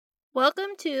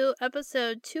Welcome to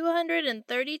episode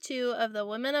 232 of the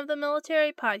Women of the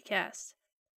Military podcast.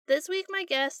 This week my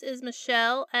guest is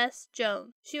Michelle S.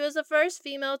 Jones. She was the first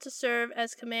female to serve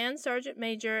as Command Sergeant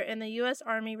Major in the U.S.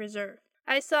 Army Reserve.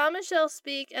 I saw Michelle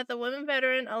speak at the Women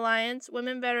Veteran Alliance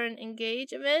Women Veteran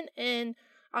Engage event in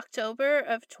October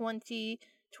of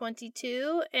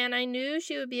 2022, and I knew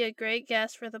she would be a great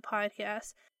guest for the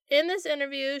podcast. In this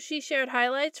interview, she shared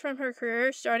highlights from her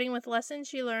career, starting with lessons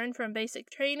she learned from basic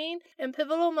training and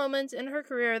pivotal moments in her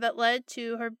career that led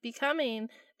to her becoming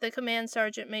the Command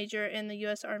Sergeant Major in the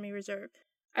U.S. Army Reserve.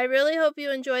 I really hope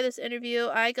you enjoy this interview.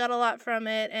 I got a lot from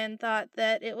it and thought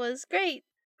that it was great.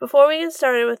 Before we get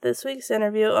started with this week's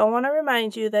interview, I want to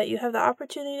remind you that you have the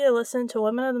opportunity to listen to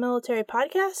Women of the Military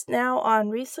podcast now on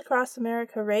Reese Across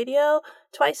America Radio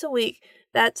twice a week.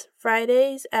 That's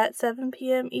Fridays at 7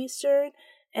 p.m. Eastern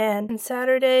and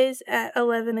Saturdays at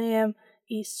 11 a.m.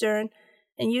 Eastern.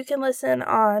 And you can listen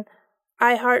on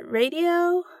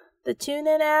iHeartRadio, the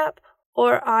TuneIn app,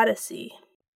 or Odyssey.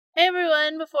 Hey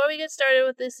everyone, before we get started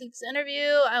with this week's interview,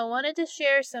 I wanted to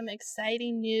share some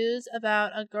exciting news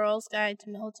about A Girl's Guide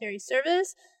to Military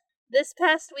Service. This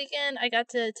past weekend, I got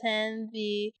to attend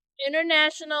the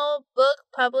International Book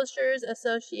Publishers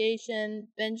Association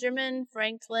Benjamin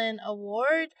Franklin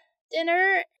Award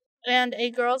dinner, and A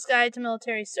Girl's Guide to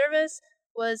Military Service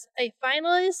was a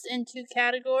finalist in 2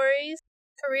 categories,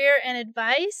 career and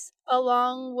advice,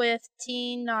 along with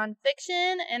teen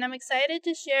nonfiction, and I'm excited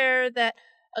to share that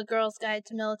A Girl's Guide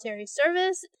to Military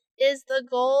Service is the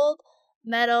gold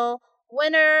medal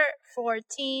winner for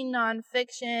teen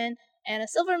nonfiction and a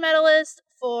silver medalist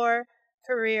for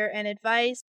career and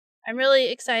advice. I'm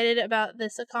really excited about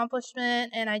this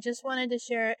accomplishment, and I just wanted to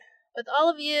share it with all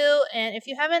of you. And if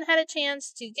you haven't had a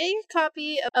chance to get your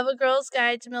copy of A Girl's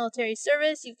Guide to Military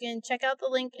Service, you can check out the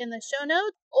link in the show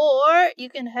notes, or you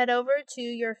can head over to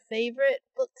your favorite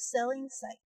book selling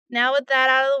site. Now with that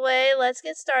out of the way, let's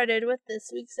get started with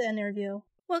this week's interview.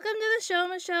 Welcome to the show,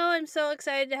 Michelle. I'm so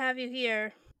excited to have you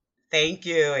here. Thank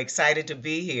you. Excited to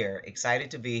be here.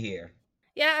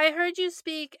 Yeah, I heard you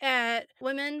speak at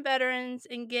Women Veterans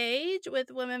Engage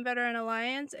with Women Veteran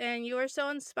Alliance, and you were so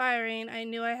inspiring. I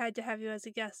knew I had to have you as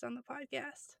a guest on the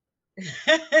podcast.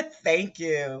 Thank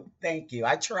you. Thank you.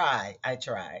 I try.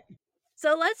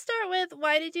 So let's start with,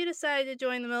 why did you decide to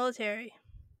join the military?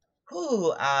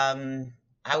 Who?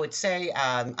 I would say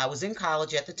I was in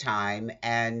college at the time,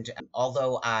 and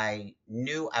although I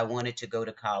knew I wanted to go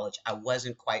to college, I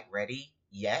wasn't quite ready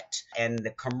yet. And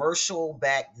the commercial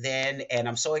back then, and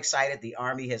I'm so excited the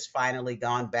Army has finally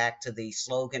gone back to the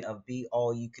slogan of "Be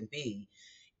all you can be."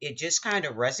 It just kind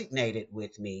of resonated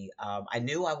with me. I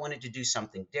knew I wanted to do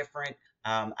something different.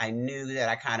 I knew that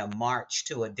I kind of marched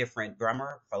to a different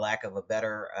drummer, for lack of a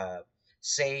better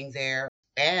saying there.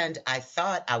 And I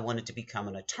thought I wanted to become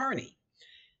an attorney.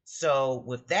 So,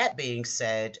 with that being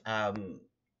said,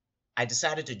 I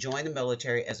decided to join the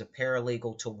military as a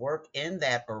paralegal to work in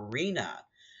that arena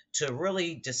to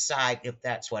really decide if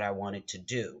that's what I wanted to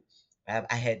do.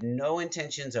 I had no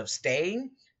intentions of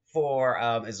staying for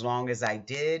as long as I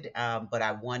did, but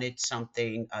I wanted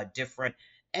something different,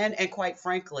 and quite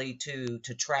frankly, to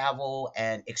travel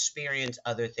and experience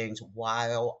other things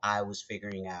while I was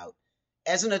figuring out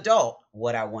as an adult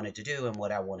what I wanted to do and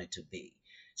what I wanted to be.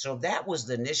 So that was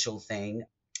the initial thing.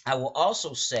 I will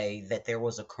also say that there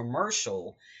was a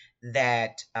commercial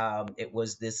that it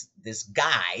was this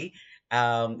guy.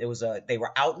 It was a They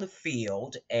were out in the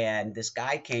field, and this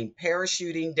guy came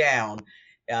parachuting down,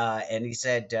 and he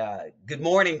said, "Good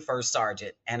morning, First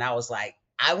Sergeant." And I was like,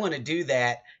 "I want to do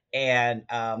that, and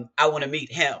I want to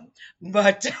meet him."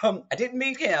 But I didn't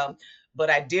meet him, but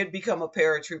I did become a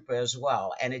paratrooper as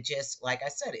well, and it just, like I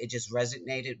said, it just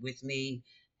resonated with me,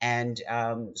 and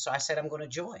so I said, I'm going to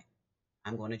join.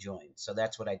 I'm going to join. So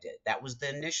that's what I did. That was the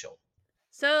initial.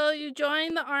 So you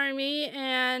joined the Army,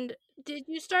 and did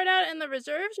you start out in the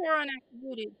reserves or on active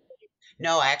duty?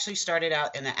 No, I actually started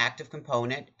out in the active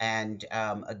component, and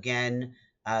again,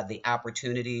 the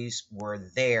opportunities were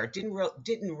there. Didn't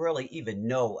really even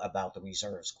know about the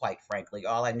reserves, quite frankly.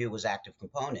 All I knew was active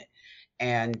component,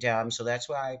 and so that's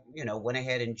why I, went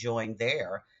ahead and joined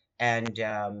there. And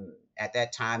at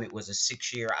that time, it was a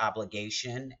 6-year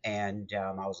obligation, and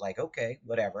I was like, okay,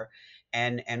 whatever,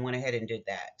 and went ahead and did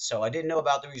that. So I didn't know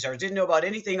about the reserves, didn't know about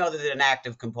anything other than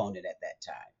active component at that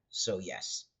time. So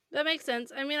yes. That makes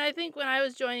sense. I mean, I think when I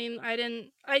was joining,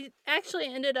 I actually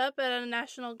ended up at a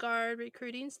National Guard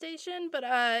recruiting station, but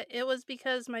it was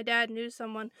because my dad knew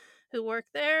someone who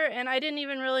worked there, and I didn't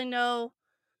even really know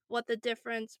what the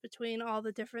difference between all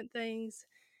the different things.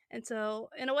 And so,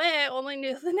 in a way, I only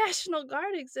knew the National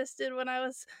Guard existed when I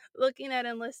was looking at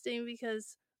enlisting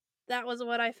because that was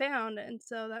what I found, and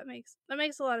so that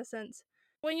makes a lot of sense.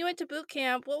 When you went to boot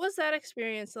camp, what was that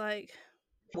experience like?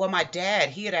 Well, my dad,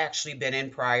 he had actually been in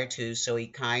prior to, so he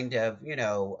kind of,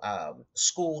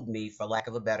 schooled me for lack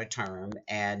of a better term.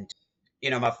 And,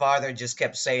 my father just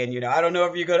kept saying, I don't know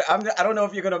if you're gonna, I don't know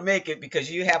if you're gonna make it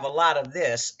because you have a lot of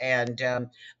this. And,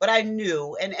 but I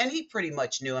knew, and he pretty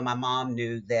much knew, and my mom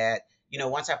knew that,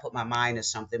 once I put my mind to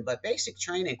something. But basic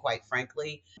training, quite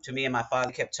frankly, to me and my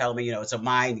father kept telling me, it's a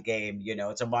mind game.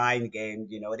 It's a mind game.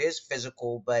 It is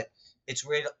physical, but it's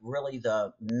really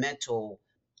the mental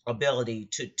ability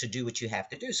to do what you have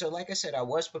to do. So, like I said, I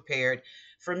was prepared.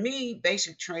 For me,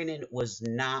 basic training was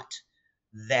not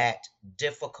that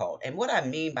difficult. And what I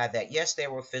mean by that, yes,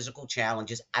 there were physical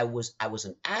challenges. I was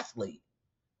an athlete,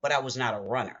 but I was not a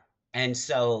runner. And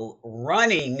so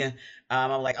running,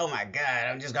 I'm like, oh my God,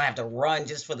 I'm just gonna have to run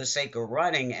just for the sake of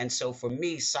running. And so for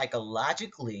me,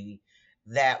 psychologically,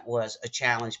 that was a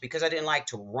challenge because I didn't like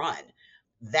to run.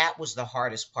 That was the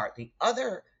hardest part. The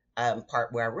other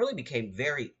part where I really became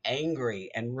very angry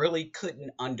and really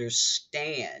couldn't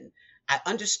understand, I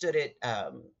understood it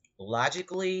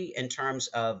logically in terms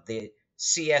of the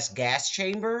CS gas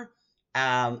chamber.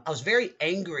 I was very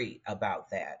angry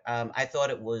about that. I thought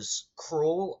it was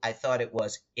cruel. I thought it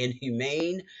was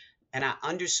inhumane. And I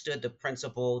understood the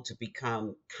principle to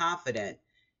become confident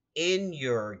in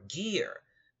your gear.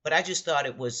 But I just thought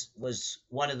it was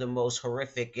one of the most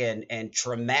horrific and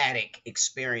traumatic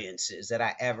experiences that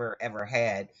I ever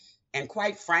had. And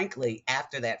quite frankly,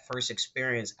 after that first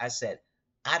experience, I said,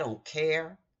 I don't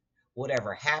care.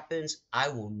 Whatever happens, I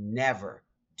will never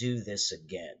do this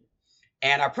again.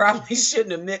 And I probably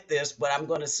shouldn't admit this, but I'm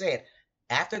going to say it.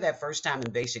 After that first time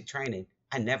in basic training,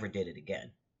 I never did it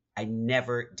again. I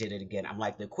never did it again. I'm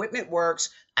like, the equipment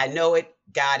works. I know it,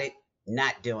 got it,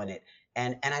 not doing it.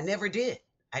 And I never did.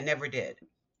 I never did.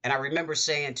 And I remember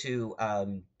saying to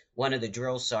one of the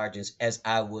drill sergeants as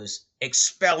I was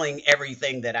expelling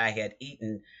everything that I had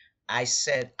eaten, I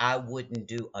said I wouldn't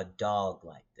do a dog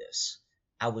like this.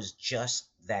 I was just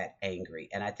that angry.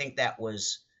 And I think that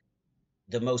was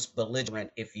the most belligerent,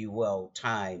 if you will,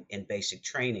 time in basic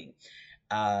training.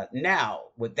 Now,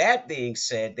 with that being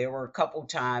said, there were a couple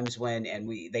times when, and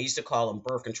they used to call them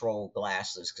birth control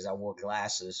glasses because I wore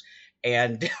glasses,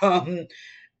 and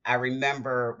I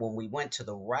remember when we went to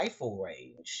the rifle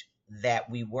range that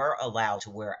we were allowed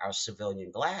to wear our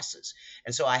civilian glasses,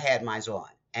 and so I had mine on,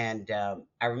 and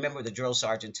I remember the drill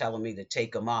sergeant telling me to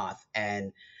take them off,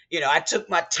 and I took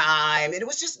my time, and it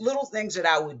was just little things that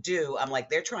I would do. I'm like,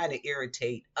 they're trying to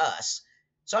irritate us,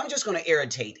 so I'm just going to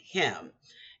irritate him.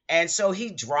 And so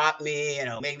he dropped me,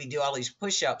 made me do all these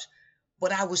push-ups.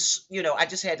 But I was, I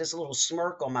just had this little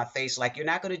smirk on my face, like, you're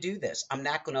not going to do this. I'm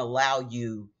not going to allow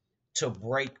you to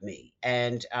break me.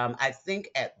 And I think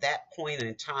at that point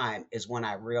in time is when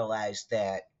I realized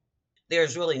that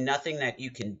there's really nothing that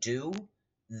you can do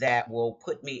that will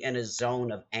put me in a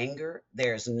zone of anger.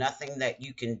 There's nothing that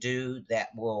you can do that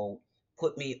will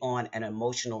put me on an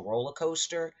emotional roller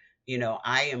coaster.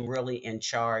 I am really in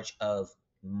charge of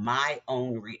my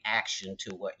own reaction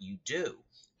to what you do.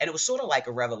 And it was sort of like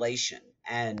a revelation.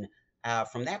 And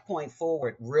from that point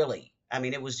forward, really, I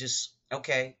mean, it was just,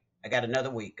 okay, I got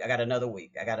another week. I got another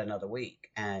week. I got another week.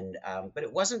 And, but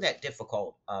it wasn't that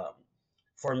difficult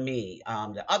for me.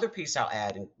 The other piece I'll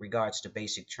add in regards to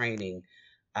basic training,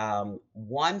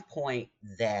 one point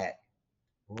that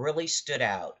really stood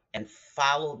out and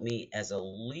followed me as a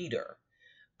leader,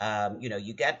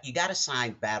 you got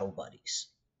assigned battle buddies,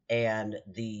 and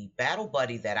the battle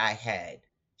buddy that I had,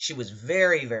 she was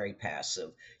very very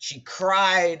passive. She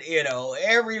cried,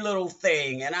 every little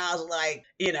thing, and I was like,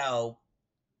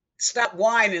 stop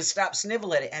whining, stop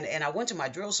sniveling. And I went to my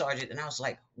drill sergeant and I was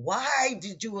like, why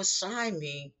did you assign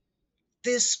me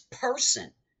this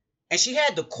person? And she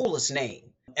had the coolest name.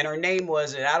 And her name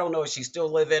was, and I don't know if she's still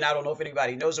living, I don't know if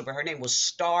anybody knows her, but her name was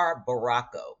Star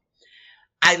Baracco.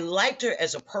 I liked her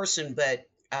as a person, but,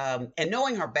 and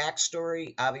knowing her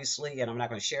backstory, obviously, and I'm not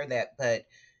going to share that, but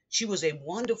she was a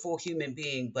wonderful human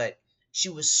being, but she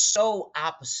was so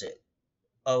opposite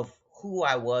of who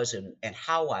I was and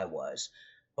how I was.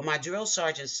 But my drill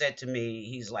sergeant said to me,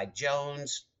 he's like,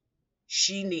 Jones,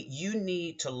 you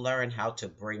need to learn how to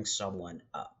bring someone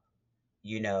up.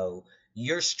 You know,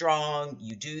 you're strong,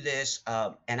 you do this,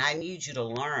 and I need you to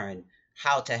learn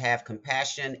how to have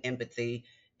compassion, empathy,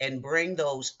 and bring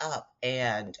those up.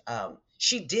 And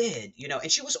she did,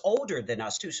 and she was older than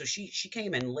us too, so she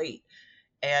came in late,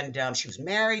 and she was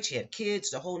married, she had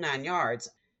kids, the whole nine yards,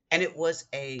 and it was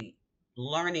a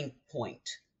learning point.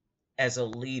 as a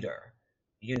leader.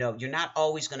 You're not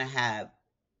always going to have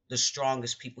the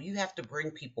strongest people. You have to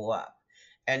bring people up.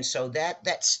 And so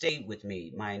that stayed with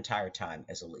me my entire time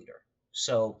as a leader.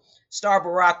 So Star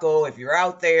Baracco, if you're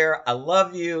out there, I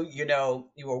love you. You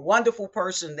were a wonderful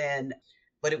person then,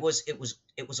 but it was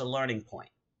a learning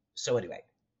point. So anyway,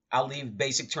 I'll leave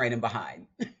basic training behind.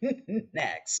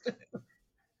 Next.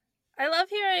 I love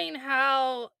hearing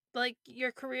how like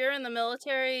your career in the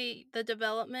military, the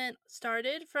development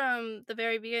started from the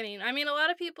very beginning. I mean, a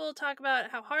lot of people talk about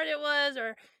how hard it was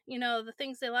or, the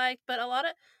things they liked, but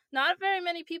not very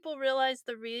many people realize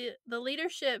the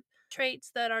leadership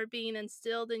traits that are being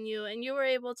instilled in you, and you were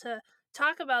able to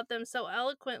talk about them so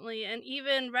eloquently and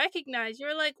even recognize.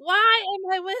 You're like, "Why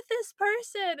am I with this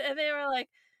person?" And they were like,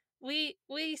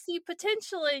 "We see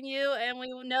potential in you and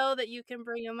we know that you can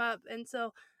bring them up." And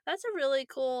so that's a really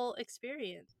cool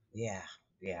experience. Yeah,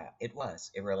 yeah, it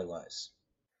was. It really was.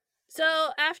 So,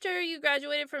 after you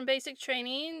graduated from basic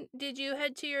training, did you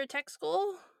head to your tech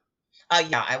school?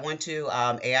 Yeah, I went to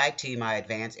AIT, my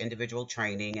advanced individual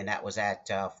training, and that was at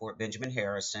Fort Benjamin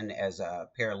Harrison as a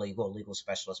paralegal, legal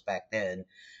specialist back then.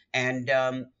 And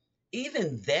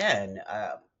even then,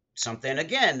 something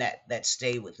again that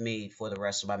stayed with me for the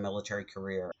rest of my military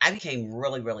career. I became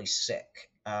really, really sick.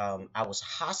 I was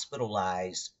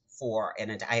hospitalized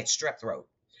and I had strep throat,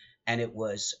 and it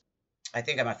was, I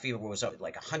think my fever was up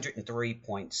like 103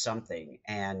 point something,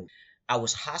 and I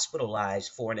was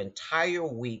hospitalized for an entire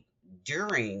week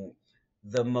during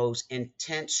the most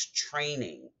intense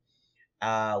training,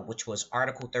 which was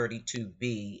Article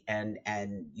 32B,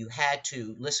 and you had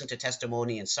to listen to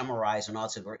testimony and summarize and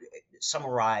also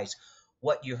summarize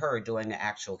what you heard during the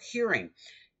actual hearing.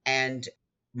 And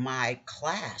my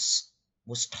class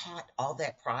was taught all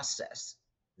that process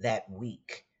that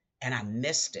week, and I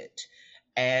missed it.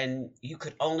 And you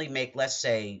could only make, let's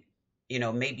say,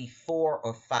 maybe 4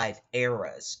 or 5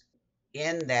 errors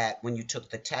in that when you took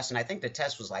the test. And I think the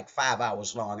test was like 5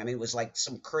 hours long. I mean, it was like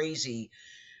some crazy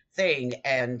thing.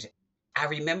 And I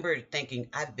remember thinking,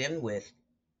 I've been with,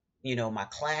 my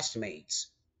classmates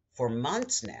for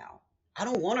months now. I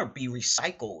don't want to be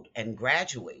recycled and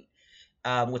graduate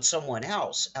with someone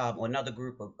else, or another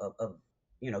group of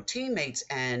teammates.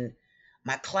 And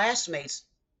my classmates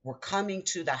were coming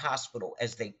to the hospital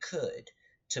as they could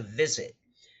to visit.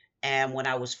 And when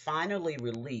I was finally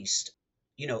released,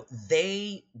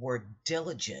 they were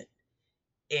diligent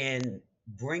in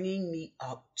bringing me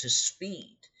up to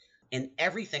speed in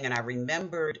everything. And I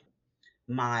remembered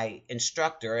my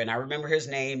instructor, and I remember his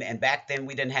name. And back then,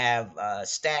 we didn't have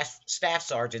staff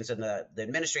sergeants in the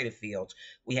administrative fields.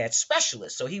 We had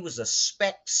specialists. So he was a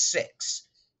Spec Six,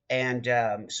 and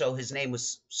so his name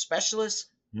was Specialist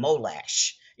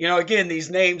Molash. Again,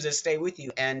 these names that stay with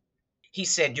you. And he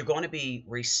said, "You're going to be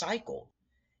recycled."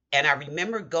 And I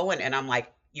remember going, and I'm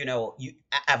like,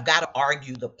 I've got to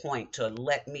argue the point to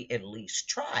let me at least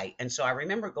try. And so I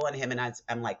remember going to him, and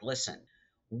I'm like, "Listen,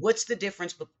 what's the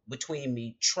difference between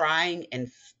me trying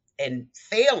and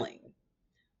failing,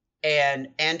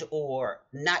 and or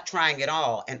not trying at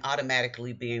all and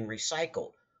automatically being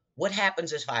recycled? What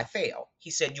happens if I fail?" He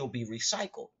said, "You'll be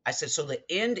recycled." I said, "So the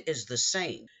end is the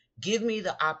same. Give me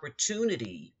the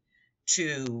opportunity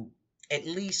to at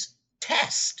least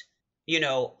test."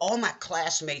 All my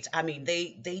classmates, I mean,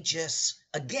 they just,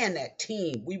 again, that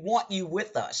team, we want you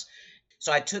with us.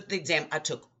 So I took the exam. I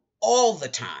took all the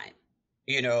time,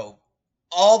 you know,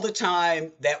 all the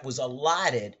time that was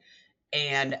allotted.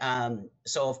 And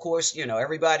so, of course,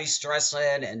 everybody's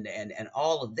stressing and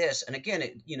all of this. And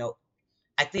again,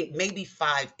 I think maybe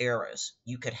 5 errors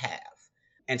you could have,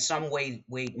 and some way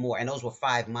more. And those were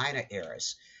 5 minor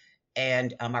errors.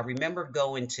 And I remember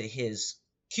going to his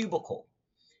cubicle,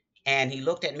 and he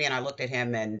looked at me and I looked at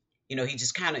him, and he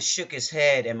just kind of shook his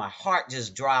head, and my heart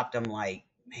just dropped. I'm like,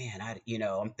 man,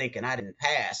 I'm thinking I didn't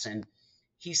pass. And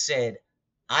he said,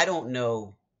 "I don't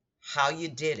know how you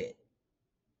did it."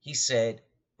 He said,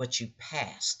 "But you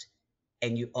passed,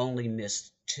 and you only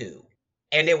missed two."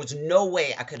 And there was no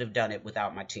way I could have done it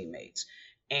without my teammates.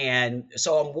 And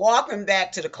so I'm walking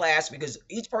back to the class because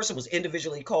each person was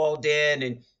individually called in,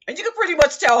 and you could pretty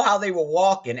much tell how they were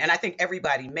walking. And I think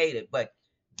everybody made it, but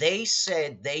they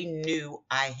said they knew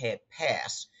I had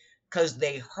passed because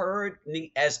they heard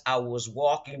me as I was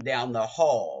walking down the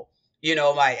hall.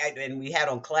 And we had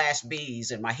on class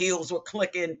B's, and my heels were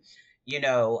clicking, you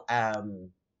know,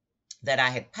 um, that I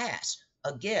had passed.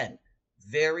 Again,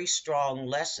 very strong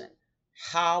lesson.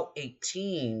 How a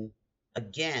team,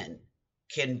 again,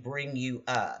 can bring you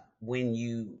up when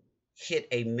you hit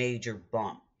a major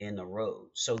bump in the road.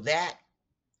 So that,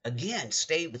 again,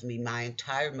 stayed with me my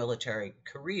entire military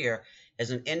career as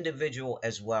an individual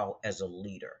as well as a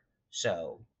leader.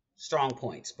 So strong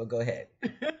points, but go ahead.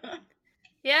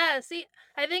 Yeah, see,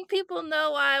 I think people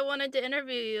know why I wanted to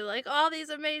interview you. Like all these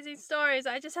amazing stories.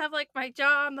 I just have like my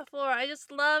jaw on the floor. I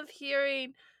just love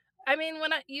hearing. I mean,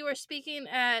 when you were speaking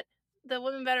at the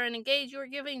Women Veteran Engage, you were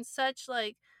giving such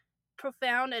like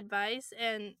profound advice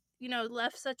and,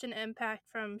 left such an impact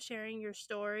from sharing your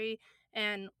story.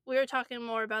 And we were talking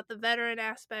more about the veteran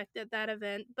aspect at that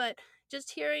event, but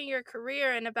just hearing your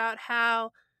career and about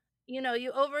how,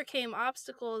 you overcame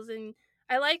obstacles. And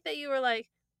I like that you were like,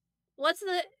 what's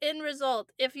the end result?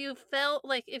 If you fail,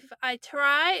 like if I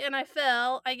try and I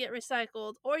fail, I get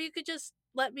recycled. Or you could just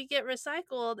let me get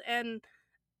recycled and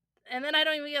then I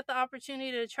don't even get the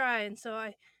opportunity to try.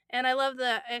 And I love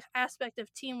the aspect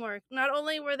of teamwork. Not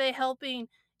only were they helping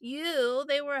you,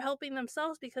 they were helping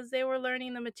themselves because they were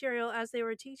learning the material as they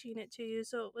were teaching it to you.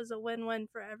 So it was a win-win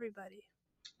for everybody.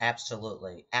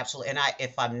 Absolutely. Absolutely. And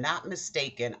if I'm not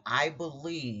mistaken, I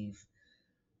believe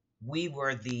we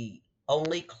were the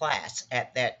only class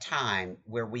at that time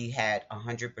where we had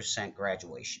 100%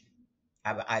 graduation.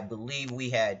 I believe we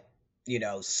had,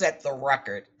 set the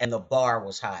record and the bar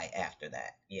was high after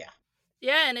that. Yeah.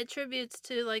 Yeah, and it tributes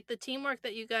to like the teamwork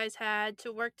that you guys had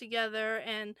to work together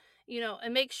and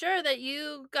and make sure that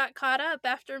you got caught up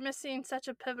after missing such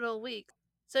a pivotal week.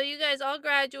 So you guys all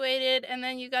graduated and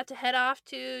then you got to head off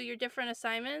to your different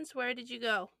assignments. Where did you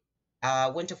go?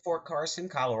 Went to Fort Carson,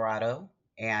 Colorado,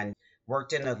 and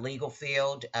worked in the legal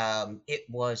field. It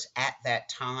was at that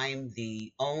time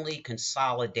the only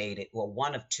consolidated, well,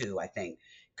 one of two, I think,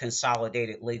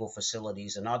 consolidated legal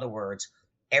facilities. In other words,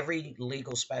 every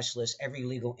legal specialist, every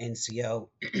legal NCO,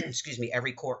 excuse me,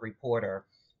 every court reporter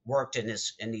worked in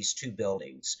these two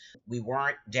buildings. We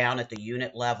weren't down at the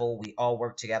unit level. We all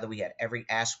worked together. We had every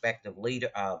aspect of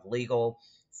legal,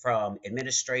 from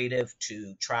administrative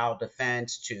to trial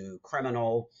defense to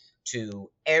criminal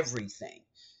to everything.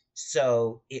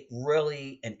 So it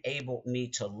really enabled me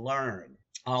to learn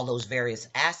all those various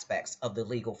aspects of the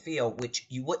legal field, which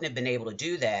you wouldn't have been able to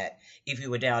do that if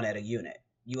you were down at a unit.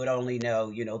 You would only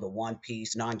know, the one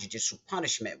piece non-judicial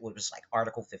punishment, which was like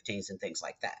Article 15s and things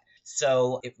like that.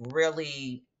 So it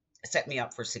really set me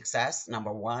up for success,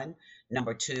 number one.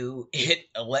 Number two, it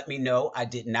let me know I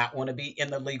did not want to be in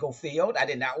the legal field. I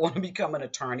did not want to become an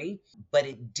attorney, but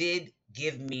it did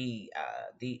give me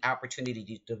the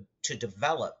opportunity to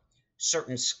develop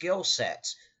certain skill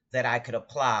sets that I could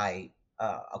apply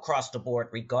across the board,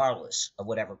 regardless of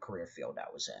whatever career field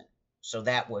I was in. So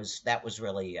that was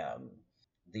really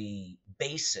the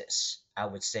basis, I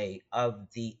would say,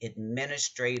 of the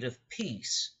administrative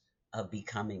piece of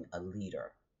becoming a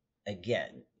leader.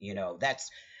 Again, that's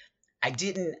I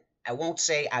didn't I won't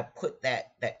say I put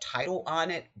that title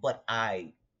on it, but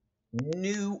I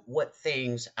knew what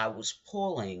things I was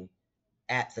pulling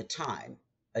at the time.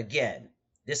 Again,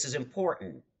 this is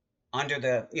important under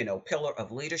the, pillar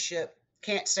of leadership.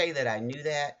 Can't say that I knew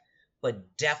that,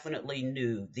 but definitely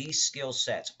knew these skill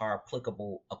sets are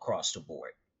applicable across the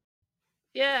board.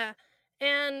 Yeah.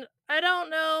 And I don't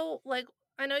know, like,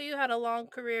 I know you had a long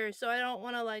career, so I don't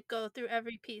want to like go through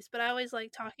every piece, but I always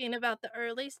like talking about the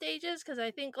early stages because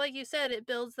I think, like you said, it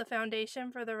builds the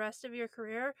foundation for the rest of your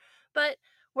career. But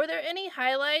were there any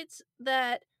highlights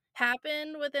that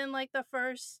happened within like the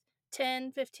first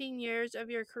 10, 15 years of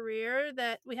your career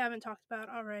that we haven't talked about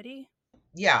already?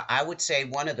 Yeah, I would say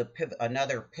one of the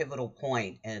another pivotal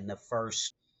point in the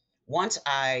first once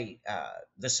I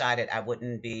decided I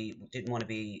didn't want to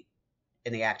be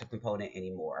in the active component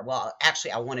anymore. Well,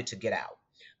 actually, I wanted to get out.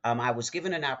 I was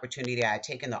given an opportunity. I had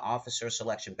taken the officer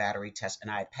selection battery test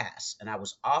and I had passed. And I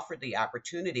was offered the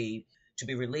opportunity to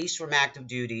be released from active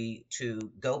duty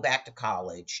to go back to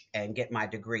college and get my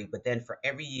degree. But then for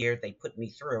every year they put me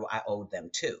through, I owed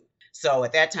them two. So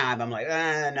at that time, I'm like,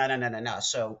 no, no, no, no, no.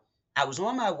 So I was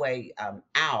on my way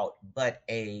out, but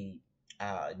a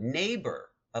neighbor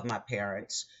of my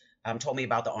parents told me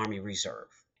about the Army Reserve.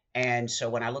 And so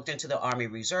when I looked into the Army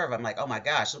Reserve, I'm like, oh my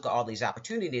gosh, look at all these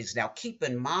opportunities. Now, keep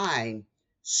in mind,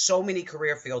 so many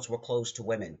career fields were closed to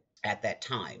women at that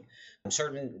time.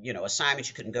 Certain, assignments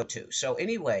you couldn't go to. So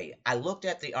anyway, I looked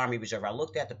at the Army Reserve. I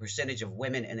looked at the percentage of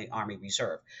women in the Army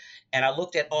Reserve, and I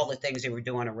looked at all the things they were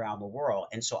doing around the world.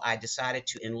 And so I decided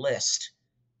to enlist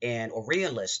or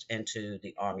re-enlist into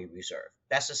the Army Reserve.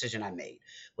 That's the decision I made.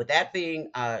 With that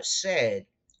being said,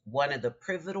 one of the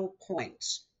pivotal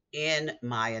points in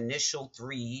my initial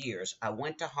 3 years, I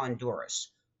went to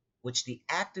Honduras, which the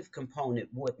active component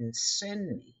wouldn't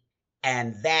send me.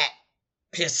 And that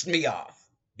pissed me off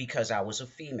because I was a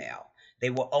female. They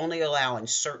were only allowing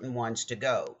certain ones to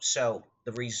go. So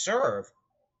the reserve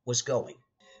was going.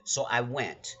 So I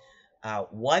went.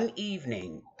 One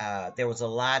evening, there was a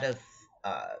lot of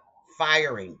uh,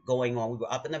 firing going on. We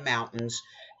were up in the mountains,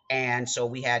 and so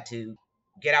we had to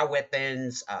get our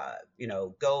weapons,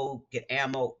 go get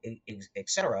ammo,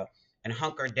 etc., and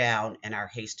hunker down in our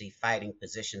hasty fighting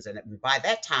positions. And by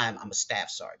that time, I'm a staff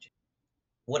sergeant.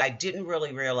 What I didn't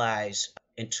really realize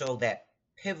until that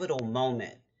pivotal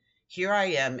moment, here I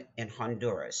am in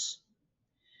Honduras.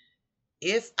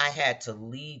 If I had to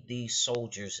lead these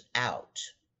soldiers out,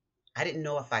 I didn't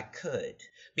know if I could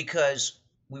because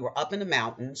we were up in the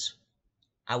mountains.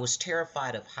 I was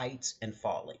terrified of heights and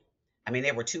falling. I mean,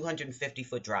 there were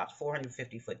 250-foot drops,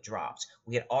 450-foot drops.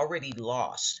 We had already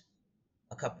lost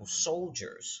a couple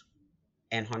soldiers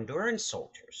and Honduran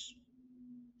soldiers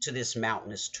to this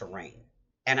mountainous terrain.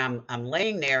 And I'm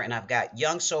laying there and I've got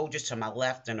young soldiers to my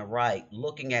left and the right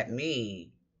looking at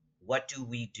me. What do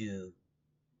we do?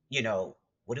 You know,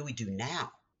 what do we do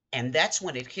now? And that's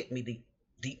when it hit me.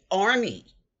 The army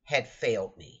had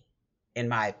failed me, in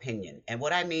my opinion. And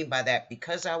what I mean by that,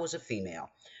 because I was a female,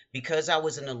 because I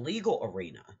was in a legal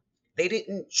arena, they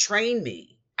didn't train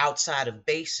me outside of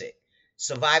basic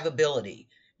survivability,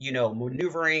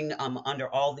 maneuvering under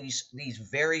all these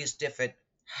various different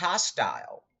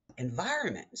hostile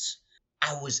environments.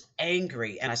 I was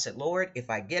angry and I said, Lord, if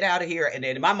I get out of here, and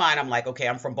then in my mind, I'm like, okay,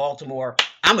 I'm from Baltimore,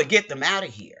 I'm gonna get them out of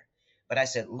here. But I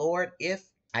said, Lord, if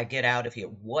I get out of here,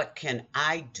 what can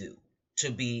I do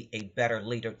to be a better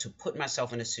leader, to put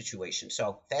myself in a situation?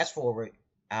 So fast forward,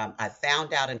 I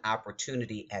found out an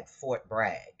opportunity at Fort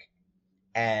Bragg.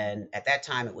 And at that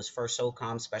time, it was First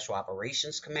SOCOM Special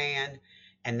Operations Command,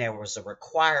 and there was a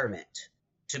requirement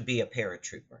to be a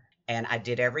paratrooper. And I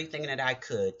did everything that I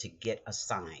could to get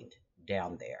assigned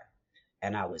down there.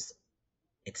 And I was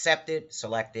accepted,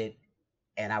 selected,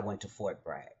 and I went to Fort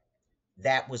Bragg.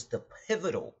 That was the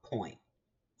pivotal point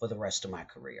for the rest of my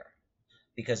career.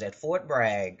 Because at Fort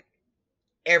Bragg,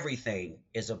 everything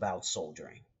is about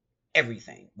soldiering.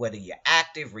 Everything, whether you're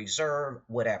active, reserve,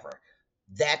 whatever.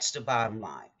 That's the bottom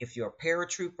line. If you're a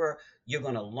paratrooper, you're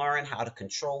going to learn how to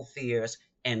control fears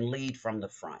and lead from the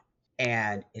front.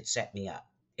 And it set me up.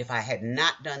 If I had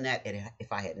not done that,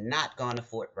 if I had not gone to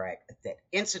Fort Bragg, if that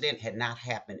incident had not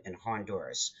happened in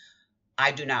Honduras,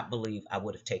 I do not believe I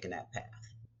would have taken that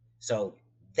path. So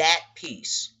that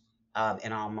piece,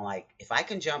 and I'm like, if I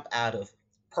can jump out of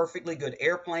perfectly good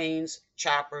airplanes,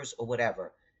 choppers, or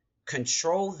whatever,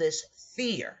 control this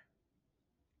fear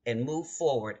and move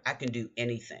forward, I can do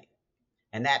anything.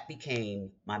 And that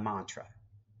became my mantra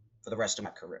for the rest of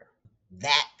my career.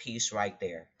 That piece right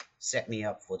there set me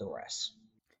up for the rest.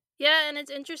 Yeah, and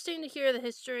it's interesting to hear the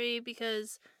history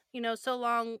because, so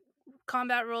long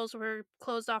combat roles were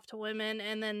closed off to women,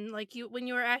 and then like when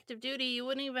you were active duty, you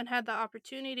wouldn't even have the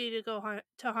opportunity to go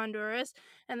to Honduras,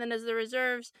 and then as the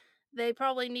reserves, they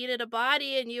probably needed a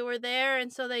body and you were there,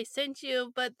 and so they sent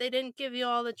you, but they didn't give you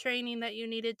all the training that you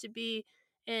needed to be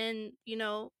in,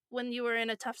 when you were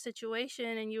in a tough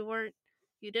situation and you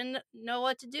didn't know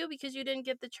what to do because you didn't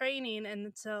get the training.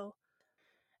 And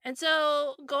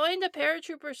so, going to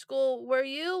paratrooper school, were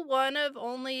you one of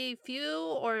only few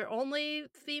or only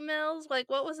females?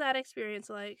 Like, what was that experience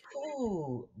like?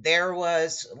 Ooh, there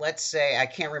was, let's say, I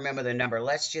can't remember the number.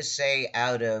 Let's just say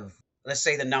let's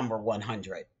say the number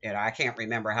 100. I can't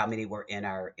remember how many were in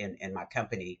my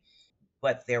company,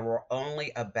 but there were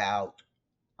only about,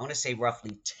 I want to say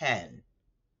roughly 10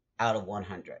 out of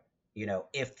 100,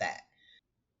 if that.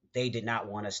 They did not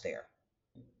want us there.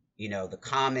 The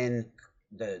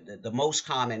most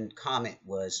common comment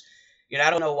was, I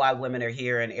don't know why women are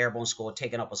here in airborne school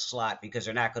taking up a slot because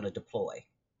they're not going to deploy.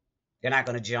 They're not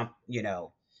going to jump,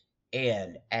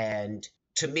 in. And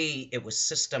to me, it was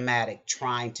systematic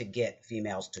trying to get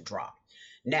females to drop.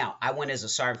 Now, I went as a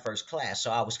sergeant first class,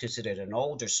 so I was considered an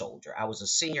older soldier. I was a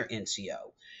senior NCO.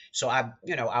 So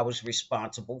I was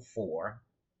responsible for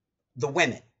the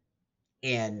women.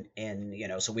 And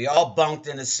so we all bunked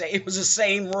in the same, it was the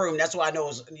same room. That's why I know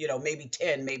it was, maybe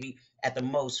 10, maybe at the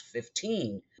most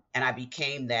 15. And I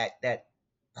became that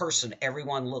person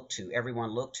everyone looked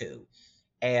to.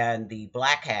 And the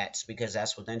black hats, because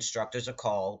that's what the instructors are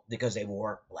called, because they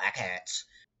wore black hats,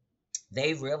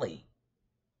 they really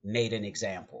made an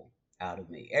example out of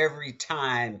me. Every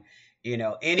time,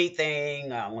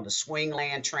 anything on the swing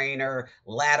land trainer,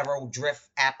 lateral drift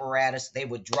apparatus, they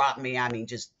would drop me. I mean,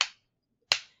 just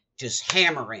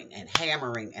hammering and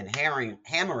hammering and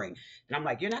hammering. And I'm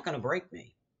like, you're not going to break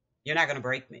me. You're not going to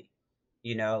break me.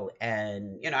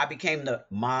 And I became the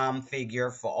mom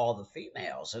figure for all the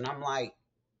females. And I'm like,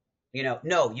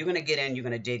 no, you're going to get in, you're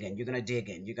going to dig in, you're going to dig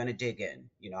in, you're going to dig in.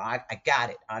 I got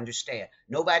it. I understand.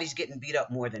 Nobody's getting beat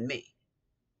up more than me.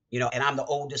 and I'm the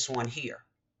oldest one here.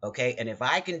 Okay. And if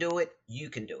I can do it, you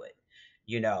can do it.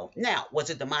 Now, was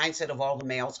it the mindset of all the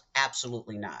males?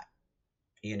 Absolutely not.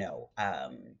 You know,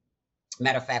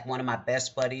 Matter of fact, one of my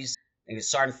best buddies, he was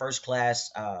Sergeant First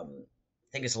Class. I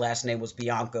think his last name was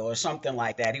Bianco or something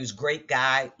like that. He was a great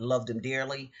guy, loved him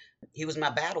dearly. He was my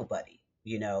battle buddy,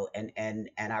 and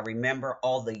I remember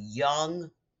all the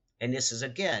young, and this is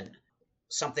again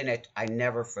something that I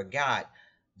never forgot.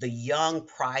 The young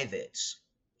privates,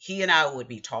 he and I would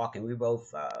be talking. We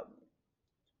both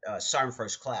Sergeant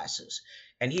First Classes,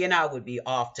 and he and I would be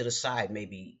off to the side,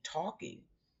 maybe talking,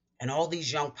 and all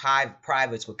these young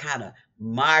privates would kind of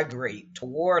migrate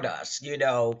toward us,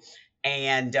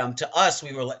 and to us,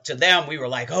 to them, we were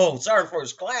like, oh, Sergeant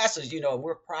First Classes,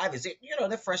 we're privates,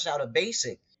 they're fresh out of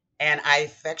basic, and I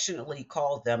affectionately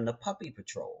called them the Puppy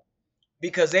Patrol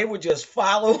because they would just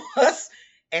follow us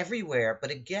everywhere. But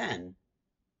again,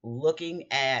 looking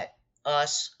at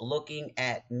us, looking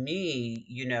at me,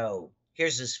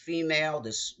 here's this female,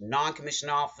 this non-commissioned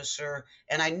officer,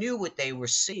 and I knew what they were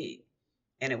seeing.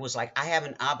 And it was like, I have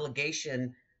an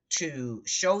obligation to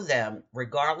show them,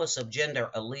 regardless of gender,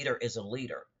 a leader is a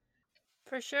leader.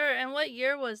 For sure. And what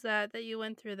year was that you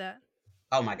went through that?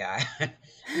 Oh my God.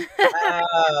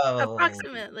 Oh,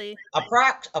 Approximately.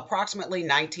 approximately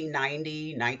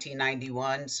 1990,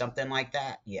 1991, something like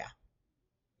that. Yeah.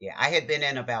 Yeah. I had been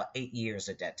in about 8 years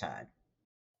at that time.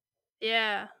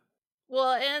 Yeah.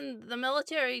 Well, and the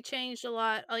military changed a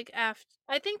lot. Like after,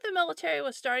 I think the military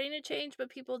was starting to change, but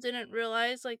people didn't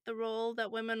realize like the role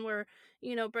that women were,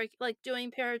 like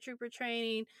doing paratrooper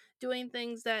training, doing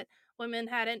things that women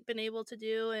hadn't been able to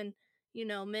do, and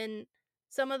men.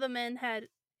 Some of the men had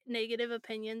negative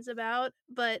opinions about,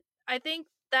 but I think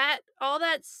that all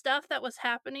that stuff that was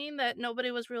happening that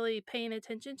nobody was really paying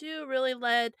attention to really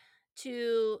led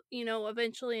to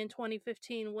eventually in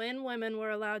 2015 when women were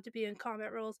allowed to be in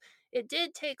combat roles. It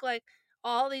did take like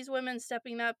all these women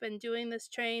stepping up and doing this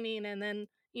training, and then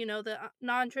the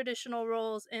non-traditional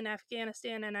roles in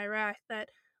Afghanistan and Iraq that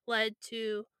led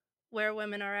to where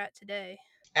women are at today.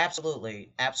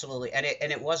 Absolutely, absolutely, and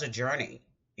it was a journey.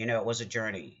 It was a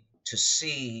journey to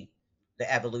see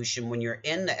the evolution. When you're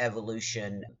in the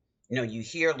evolution, you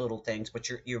hear little things, but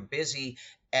you're busy,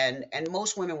 and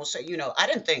most women will say, I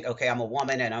didn't think, okay, I'm a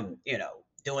woman and I'm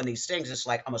doing these things. It's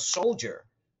like I'm a soldier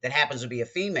that happens to be a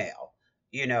female,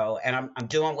 and I'm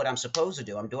doing what I'm supposed to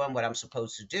do. I'm doing what I'm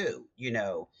supposed to do.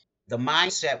 The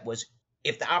mindset was,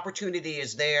 if the opportunity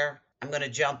is there, I'm going to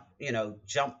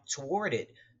jump toward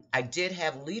it. I did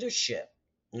have leadership.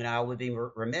 I would be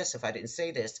remiss if I didn't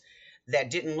say this, that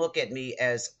didn't look at me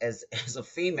as a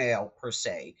female per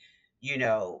se. You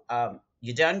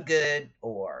done good,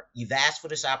 or you've asked for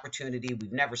this opportunity.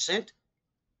 We've never sent,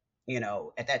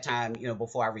 at that time,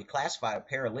 before I reclassified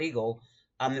a paralegal,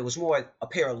 it was more a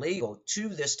paralegal to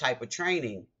this type of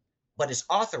training, but it's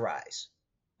authorized.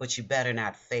 But you better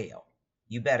not fail.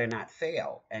 You better not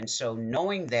fail. And so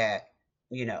knowing that,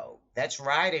 that's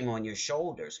riding on your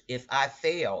shoulders. If I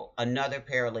fail, another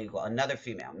paralegal, another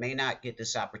female may not get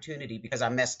this opportunity because I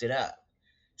messed it up.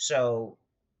 So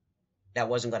that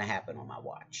wasn't going to happen on my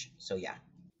watch. So yeah.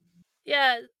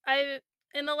 Yeah, I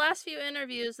in the last few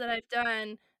interviews that I've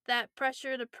done, that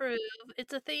pressure to prove,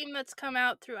 it's a theme that's come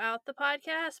out throughout the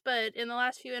podcast, but in the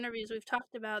last few interviews we've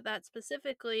talked about that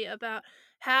specifically, about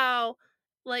how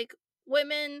like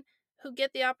women who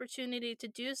get the opportunity to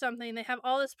do something, they have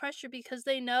all this pressure because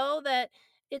they know that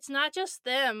it's not just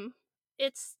them,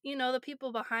 it's the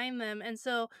people behind them. And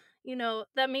so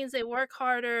that means they work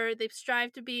harder, they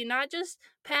strive to be not just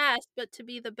past but to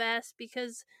be the best,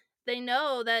 because they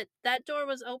know that that door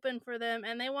was open for them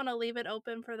and they want to leave it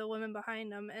open for the women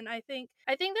behind them. And I think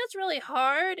that's really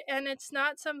hard, and it's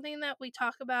not something that we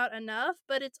talk about enough,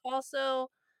 but it's also,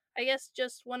 I guess,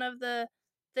 just one of the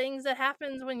things that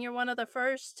happens when you're one of the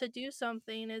first to do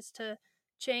something, is to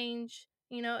change.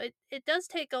 It does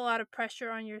take a lot of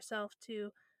pressure on yourself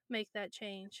to make that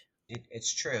change.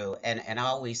 It's true. And I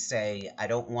always say, I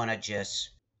don't want to just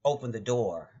open the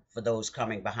door for those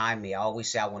coming behind me. I always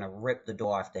say, I want to rip the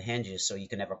door off the hinges so you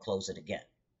can never close it again.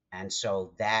 And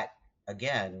so that,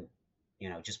 again,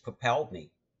 just propelled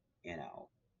me. You know,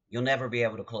 you'll never be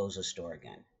able to close this door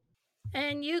again.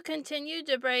 And you continued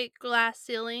to break glass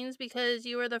ceilings because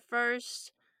you were the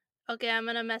first. Okay, I'm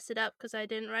gonna mess it up because I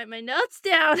didn't write my notes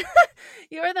down.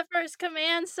 You were the first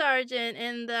command sergeant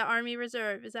in the Army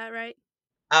Reserve, is that right?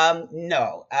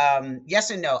 No.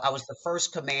 Yes and no. I was the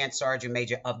first command sergeant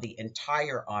major of the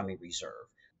entire Army Reserve.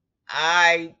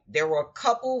 There were a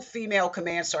couple female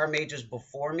command sergeant majors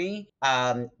before me,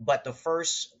 but the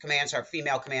first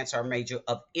female command sergeant major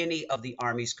of any of the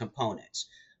Army's components.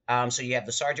 So you have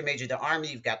the Sergeant Major of the Army,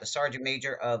 you've got the Sergeant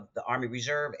Major of the Army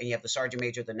Reserve, and you have the Sergeant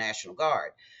Major of the National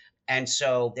Guard. And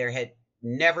so there had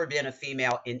never been a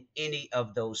female in any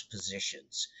of those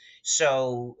positions.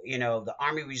 So, the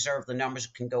Army Reserve, the numbers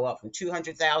can go up from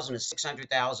 200,000 to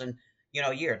 600,000,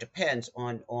 a year. It depends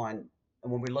on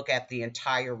when we look at the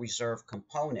entire reserve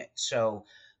component. So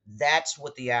that's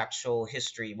what the actual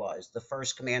history was. The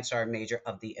first command sergeant major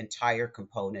of the entire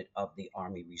component of the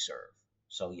Army Reserve.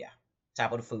 So yeah,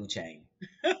 top of the food chain.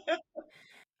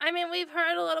 I mean, we've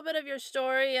heard a little bit of your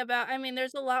story about, I mean,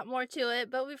 there's a lot more to it,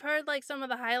 but we've heard like some of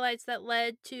the highlights that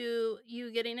led to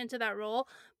you getting into that role.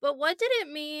 But what did it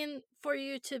mean for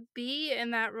you to be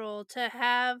in that role, to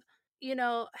have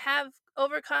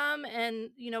overcome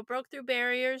and, broke through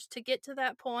barriers to get to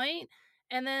that point?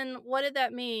 And then what did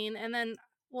that mean? And then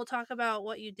we'll talk about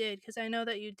what you did, because I know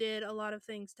that you did a lot of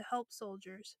things to help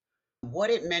soldiers.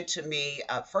 What it meant to me,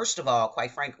 first of all,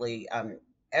 quite frankly,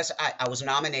 as I was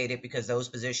nominated, because those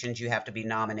positions you have to be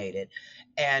nominated.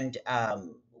 And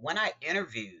when I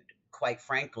interviewed, quite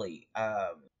frankly,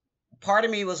 part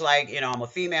of me was like, I'm a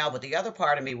female, but the other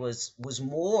part of me was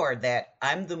more that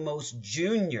I'm the most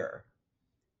junior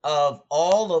of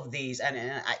all of these.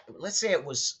 And let's say it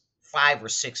was 5 or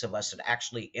 6 of us that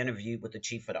actually interviewed with the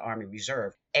chief of the Army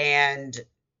Reserve. And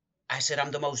I said,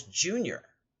 I'm the most junior,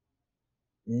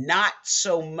 not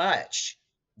so much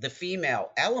the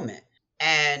female element.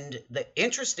 And the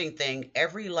interesting thing,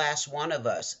 every last one of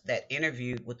us that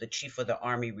interviewed with the chief of the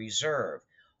Army Reserve,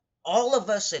 all of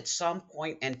us at some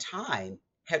point in time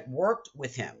had worked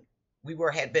with him.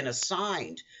 Had been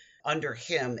assigned under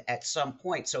him at some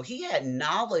point. So he had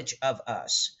knowledge of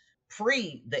us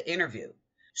pre the interview.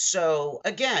 So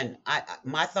again,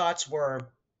 my thoughts were,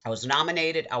 I was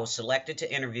nominated, I was selected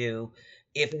to interview,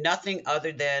 if nothing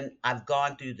other than I've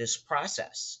gone through this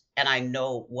process and I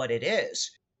know what it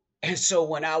is. And so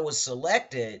when I was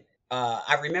selected,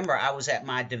 I remember I was at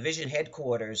my division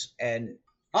headquarters, and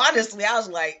honestly, I was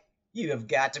like, you have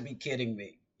got to be kidding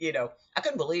me. I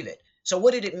couldn't believe it. So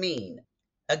what did it mean?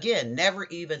 Again, never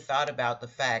even thought about the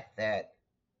fact that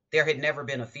there had never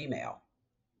been a female.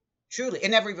 Truly,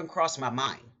 it never even crossed my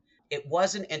mind. It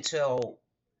wasn't until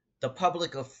the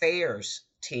public affairs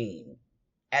team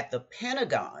at the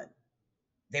Pentagon,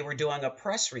 they were doing a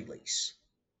press release.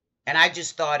 And I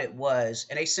just thought it was,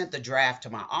 and they sent the draft to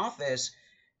my office,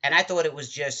 and I thought it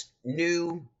was just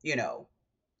new,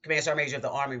 Command Sergeant Major of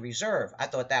the Army Reserve. I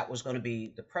thought that was going to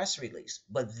be the press release.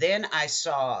 But then I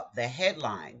saw the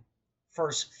headline,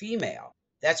 first female.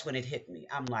 That's when it hit me.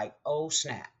 I'm like, oh,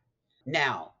 snap.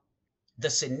 Now, the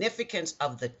significance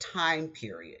of the time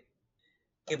period,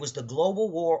 it was the global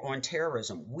war on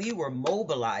terrorism. We were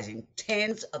mobilizing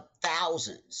tens of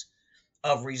thousands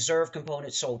of reserve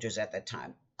component soldiers at that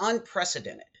time.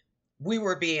 Unprecedented. We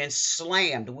were being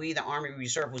slammed. We, the Army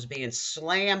Reserve, was being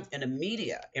slammed in the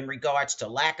media in regards to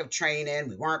lack of training.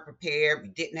 We weren't prepared. We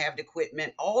didn't have the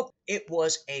equipment. It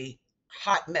was a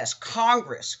hot mess.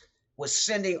 Congress was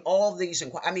sending all these.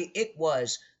 It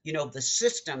was, the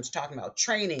systems talking about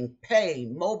training, pay,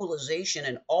 mobilization,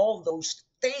 and all those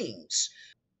things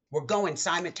were going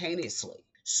simultaneously.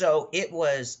 So it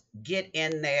was get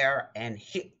in there and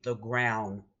hit the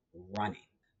ground running.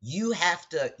 You have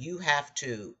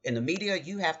to, in the media,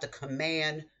 you have to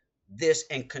command this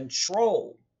and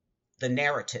control the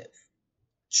narrative.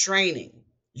 Training,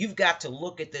 you've got to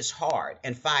look at this hard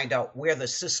and find out where the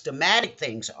systematic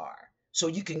things are so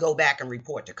you can go back and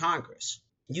report to Congress.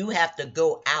 You have to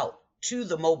go out to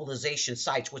the mobilization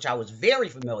sites, which I was very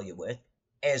familiar with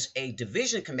as a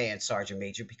division command sergeant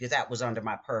major, because that was under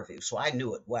my purview. So I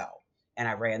knew it well. And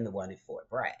I ran the one in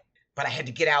Fort Bragg. But I had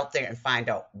to get out there and find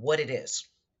out what it is.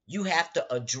 You have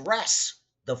to address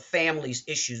the family's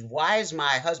issues. Why is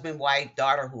my husband, wife,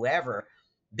 daughter, whoever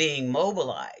being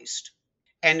mobilized,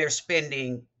 and they're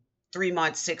spending 3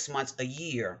 months, 6 months, a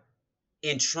year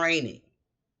in training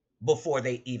before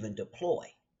they even deploy?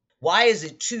 Why is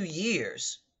it 2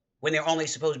 years when they're only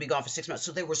supposed to be gone for 6 months?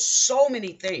 So there were so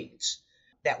many things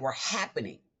that were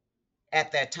happening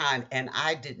at that time, and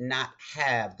I did not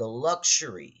have the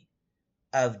luxury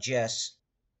of just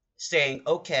saying,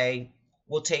 okay,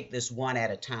 we'll take this one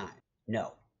at a time.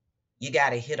 No, you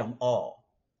got to hit them all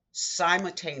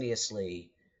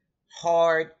simultaneously,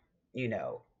 hard.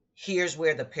 Here's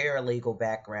where the paralegal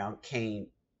background came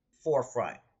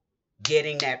forefront.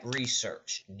 Getting that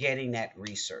research,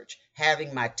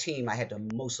 having my team. I had the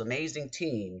most amazing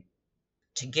team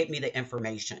to get me the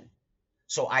information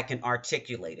so I can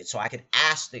articulate it, so I could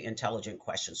ask the intelligent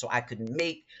questions, so I could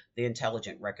make the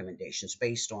intelligent recommendations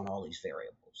based on all these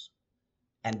variables.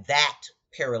 And that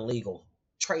paralegal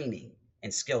training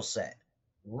and skill set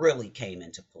really came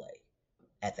into play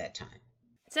at that time.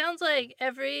 Sounds like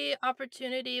every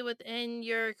opportunity within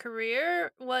your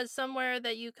career was somewhere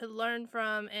that you could learn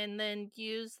from and then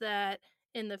use that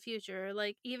in the future.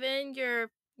 Like even your,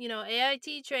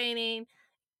 AIT training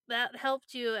that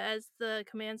helped you as the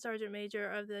command sergeant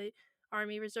major of the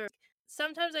Army Reserve.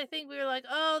 Sometimes I think we were like,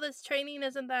 oh, this training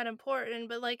isn't that important,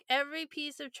 but like every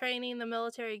piece of training the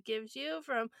military gives you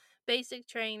from basic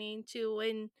training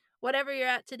to whatever you're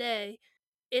at today,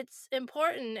 it's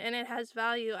important and it has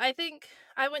value. I think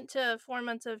I went to 4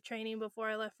 months of training before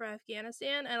I left for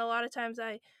Afghanistan, and a lot of times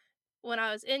when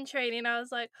I was in training, I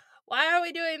was like, "Why are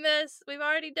we doing this? We've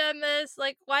already done this.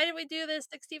 Like, why did we do this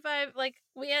 65?" Like,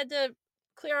 we had to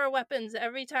clear our weapons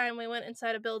every time we went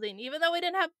inside a building, even though we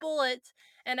didn't have bullets.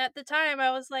 And at the time,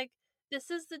 I was like,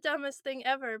 "This is the dumbest thing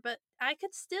ever." But I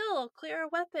could still clear a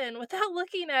weapon without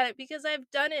looking at it because I've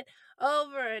done it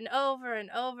over and over and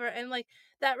over. And like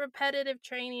that repetitive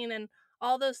training and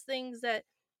all those things that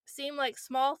seem like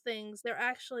small things, they're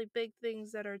actually big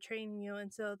things that are training you.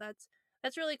 And so that's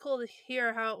really cool to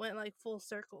hear how it went like full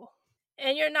circle.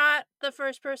 And you're not the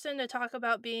first person to talk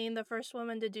about being the first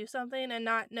woman to do something and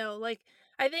not know. Like,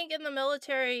 I think in the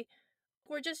military,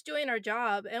 we're just doing our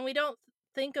job and we don't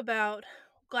think about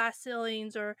glass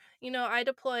ceilings or, I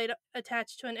deployed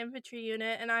attached to an infantry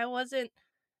unit and I wasn't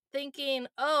thinking,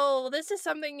 "Oh, this is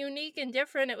something unique and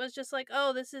different." It was just like,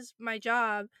 "Oh, this is my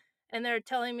job and they're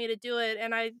telling me to do it."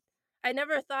 And I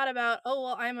never thought about, "Oh,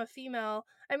 well, I'm a female."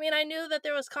 I mean, I knew that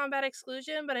there was combat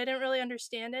exclusion, but I didn't really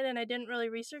understand it and I didn't really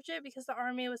research it because the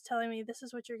army was telling me this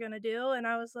is what you're going to do and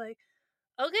I was like,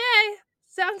 "Okay,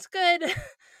 sounds good." This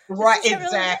Right, isn't really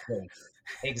exactly.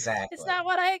 it's Exactly. not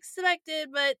what I expected,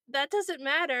 but that doesn't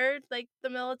matter. Like the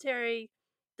military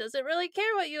doesn't really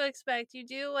care what you expect. You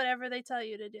do whatever they tell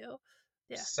you to do.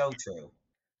 Yeah. So true.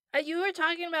 You were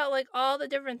talking about like all the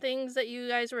different things that you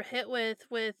guys were hit with,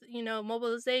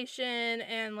 mobilization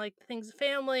and like things,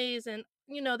 families, and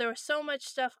there was so much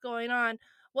stuff going on.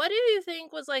 What do you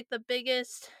think was like the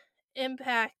biggest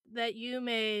impact that you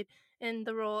made in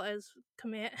the role as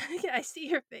command? I see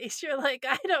your face. You're like,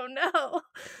 I don't know.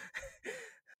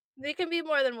 They can be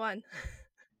more than one.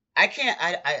 I can't.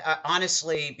 I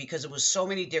honestly, because it was so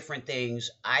many different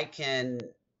things.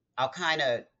 I'll kind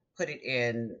of put it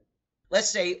in. Let's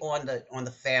say on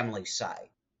the family side,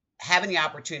 having the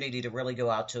opportunity to really go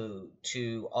out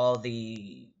to all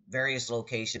the various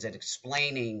locations and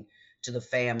explaining to the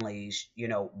families,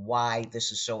 why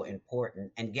this is so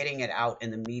important, and getting it out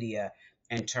in the media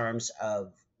in terms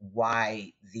of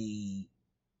why the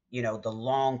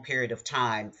long period of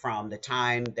time from the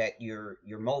time that you're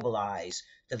mobilized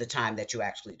to the time that you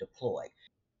actually deploy.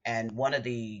 And one of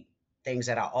the things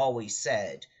that I always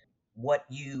said, what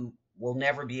you will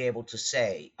never be able to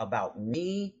say about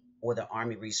me or the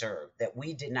Army Reserve, that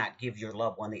we did not give your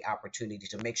loved one the opportunity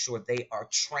to make sure they are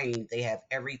trained, they have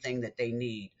everything that they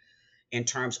need in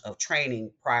terms of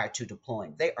training prior to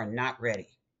deploying. They are not ready,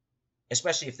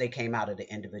 especially if they came out of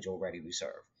the individual ready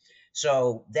reserve.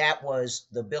 So that was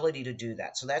the ability to do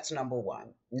that. So that's number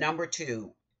one. Number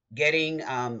two, getting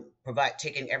provide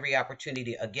taking every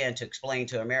opportunity again to explain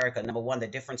to America, number one, the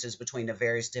differences between the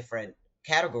various different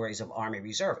categories of Army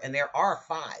Reserve. And there are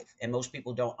five, and most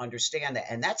people don't understand that.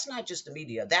 And that's not just the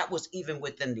media. That was even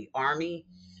within the Army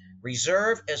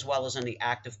Reserve as well as in the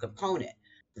active component.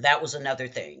 That was another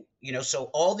thing. So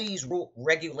all these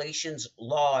regulations,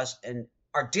 laws, and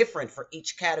are different for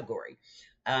each category.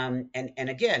 And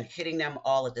again, hitting them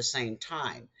all at the same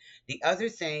time. The other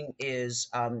thing is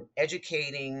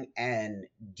educating and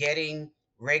getting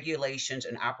regulations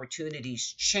and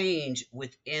opportunities change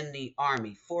within the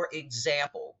Army. For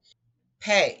example,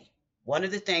 pay. One of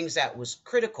the things that was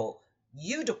critical,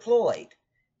 you deployed.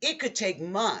 It could take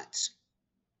months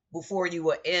before you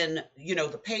were in,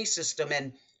 the pay system,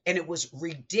 and it was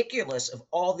ridiculous of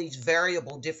all these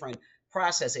variable different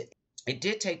processes. It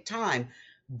did take time,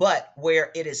 but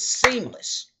where it is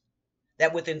seamless,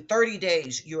 that within 30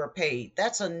 days you are paid,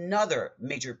 that's another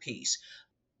major piece.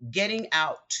 Getting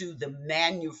out to the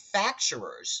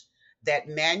manufacturers that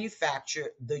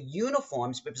manufacture the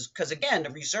uniforms, because again,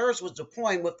 the reserves was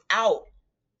deploying without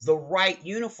the right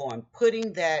uniform,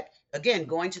 putting that, again,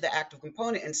 going to the active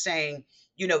component and saying,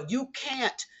 you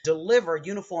can't deliver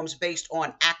uniforms based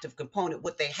on active component.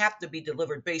 What they have to be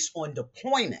delivered based on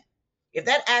deployment. If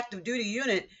that active duty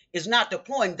unit is not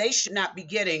deploying, they should not be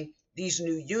getting these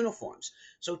new uniforms.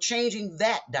 So changing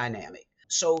that dynamic.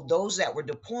 So those that were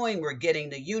deploying were getting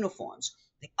the uniforms.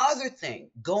 The other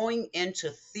thing, going into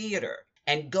theater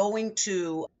and going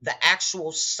to the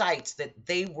actual sites that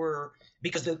they were,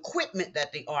 because the equipment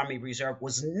that the Army Reserve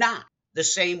was not the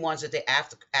same ones that the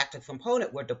active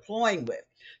component were deploying with,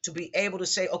 to be able to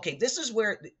say, okay, this is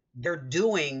where they're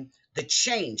doing the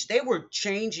change. They were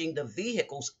changing the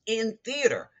vehicles in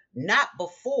theater, not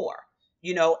before,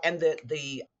 and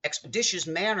the expeditious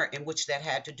manner in which that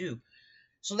had to do.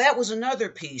 So that was another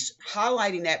piece,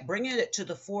 highlighting that, bringing it to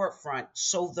the forefront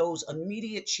so those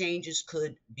immediate changes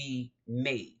could be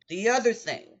made. The other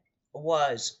thing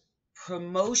was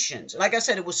promotions. Like I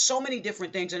said, it was so many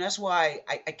different things, and that's why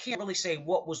I can't really say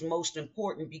what was most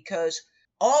important, because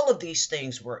all of these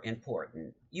things were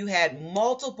important. You had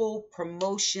multiple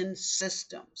promotion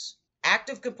systems.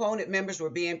 Active component members were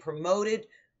being promoted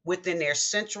within their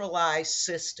centralized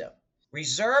system.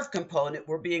 Reserve component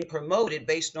were being promoted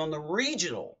based on the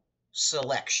regional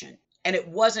selection. And it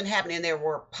wasn't happening. There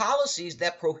were policies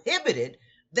that prohibited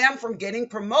them from getting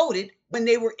promoted when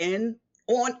they were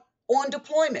on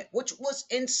deployment, which was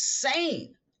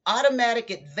insane. Automatic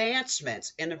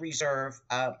advancements in the reserve,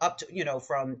 up to,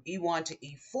 from E1 to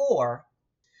E4,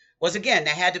 was, again,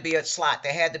 there had to be a slot,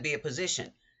 there had to be a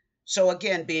position. So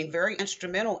again, being very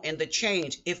instrumental in the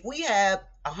change. If we have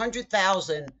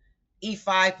 100,000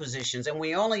 E5 positions and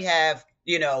we only have,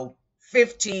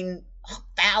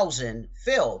 15,000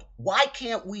 filled, why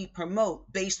can't we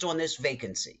promote based on this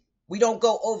vacancy? We don't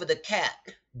go over the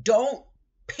cap. Don't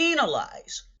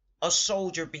penalize a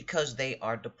soldier because they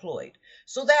are deployed.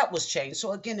 So that was changed.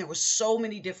 So again, there were so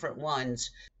many different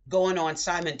ones going on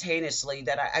simultaneously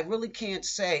that I really can't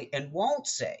say and won't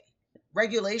say.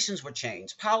 Regulations were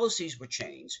changed, policies were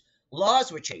changed,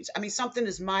 laws were changed. I mean, something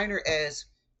as minor as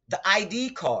the ID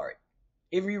card.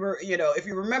 If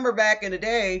you remember back in the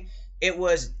day, it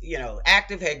was,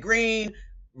 active had green,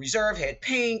 reserve had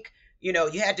pink. You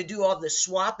had to do all this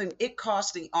swapping. It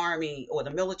cost the Army or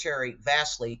the military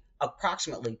vastly,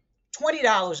 approximately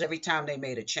 $20 every time they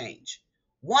made a change.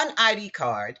 One ID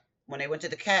card, when they went to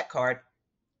the CAT card,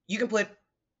 you can put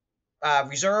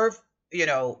reserve,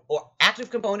 or active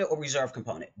component or reserve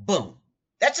component. Boom.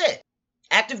 That's it.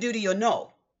 Active duty or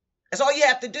no. That's all you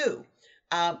have to do.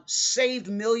 Saved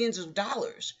millions of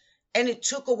dollars. And it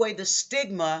took away the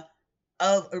stigma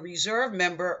of a reserve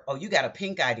member. Oh, you got a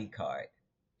pink ID card.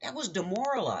 That was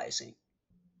demoralizing.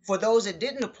 For those that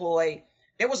didn't deploy,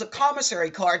 there was a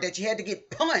commissary card that you had to get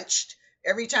punched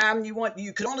every time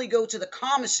you could only go to the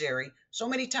commissary so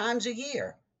many times a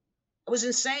year. It was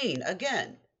insane.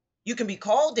 Again, you can be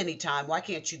called anytime. Why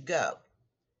can't you go?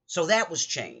 So that was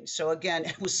changed. So again,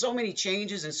 it was so many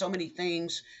changes and so many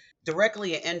things,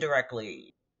 directly and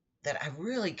indirectly, that I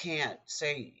really can't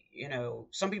say.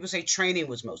 Some people say training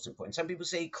was most important. Some people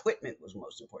say equipment was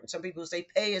most important. Some people say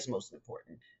pay is most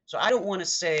important. So I don't want to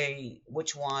say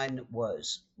which one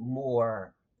was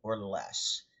more or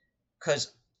less,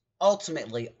 because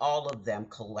ultimately all of them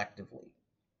collectively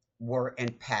were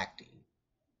impacting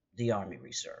the Army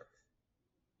Reserve,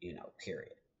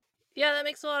 period. Yeah, that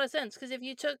makes a lot of sense, because if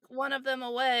you took one of them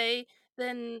away,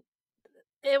 then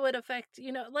it would affect,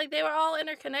 like, they were all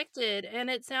interconnected. And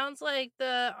it sounds like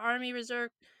the Army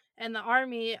Reserve and the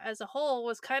Army as a whole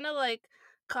was kind of like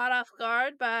caught off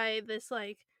guard by this,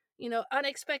 like,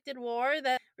 unexpected war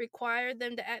that required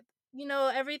them to act.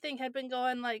 Everything had been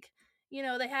going, like,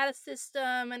 they had a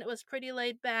system and it was pretty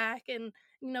laid back, and,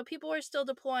 people were still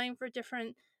deploying for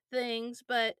different things,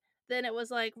 but then it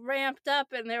was like ramped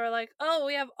up and they were like, oh,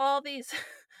 we have all these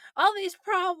all these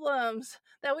problems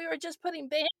that we were just putting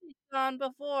band-aids on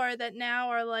before, that now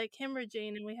are like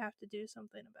hemorrhaging, and we have to do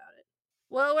something about it.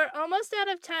 Well, we're almost out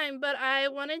of time, but I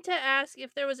wanted to ask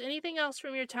if there was anything else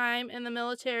from your time in the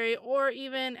military or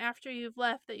even after you've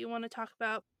left that you want to talk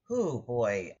about. Oh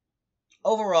boy.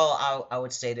 Overall, I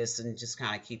would say this and just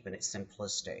kind of keeping it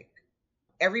simplistic.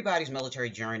 Everybody's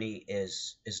military journey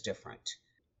is different.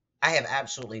 I have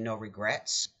absolutely no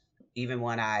regrets, even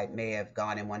when I may have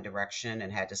gone in one direction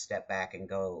and had to step back and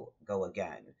go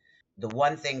again. The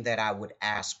one thing that I would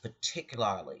ask,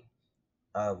 particularly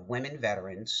of women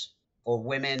veterans, or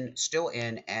women still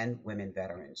in and women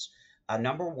veterans,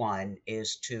 number one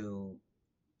is to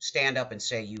stand up and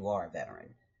say you are a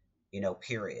veteran,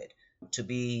 period. To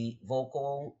be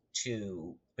vocal,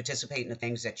 to participate in the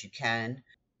things that you can,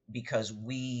 because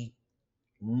we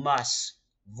must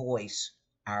voice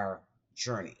our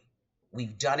journey.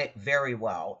 We've done it very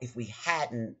well. If we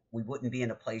hadn't, we wouldn't be in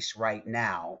a place right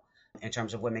now in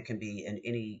terms of women can be in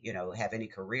any, have any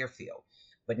career field,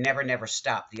 but never, never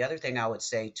stop. The other thing I would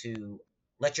say, to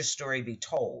let your story be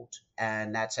told,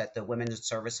 and that's at the Women's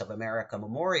Service of America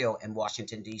Memorial in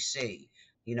Washington, D.C.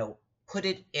 Put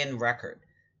it in record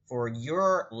for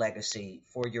your legacy,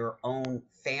 for your own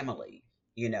family.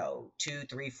 2,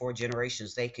 3, 4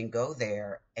 generations, they can go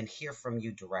there and hear from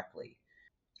you directly.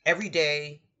 Every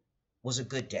day, was a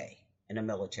good day in the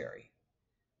military.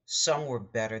 Some were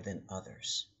better than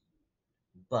others,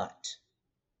 but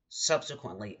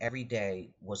subsequently, every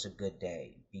day was a good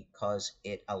day because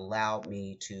it allowed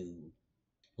me to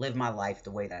live my life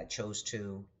the way that I chose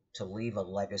to leave a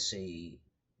legacy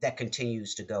that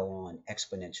continues to go on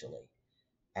exponentially.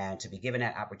 And to be given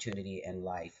that opportunity in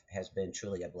life has been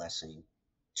truly a blessing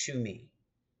to me.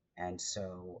 And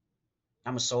so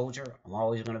I'm a soldier. I'm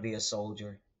always going to be a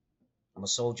soldier. I'm a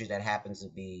soldier that happens to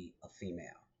be a female.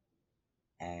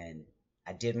 And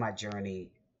I did my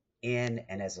journey in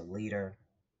and as a leader,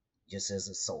 just as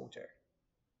a soldier,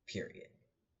 period,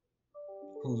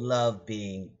 who loved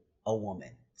being a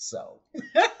woman. So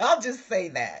I'll just say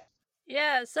that.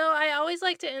 Yeah, so I always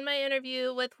like to end my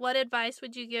interview with what advice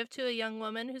would you give to a young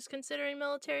woman who's considering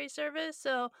military service?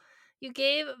 So you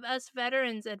gave us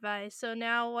veterans advice. So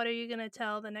now what are you going to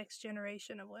tell the next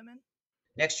generation of women?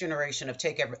 Next generation of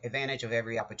take advantage of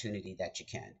every opportunity that you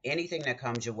can. Anything that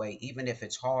comes your way, even if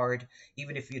it's hard,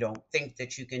 even if you don't think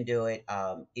that you can do it,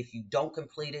 if you don't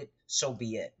complete it, so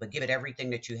be it. But give it everything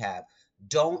that you have.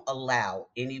 Don't allow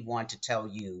anyone to tell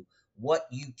you what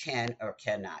you can or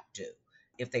cannot do.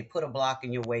 If they put a block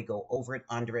in your way, go over it,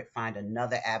 under it, find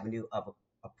another avenue of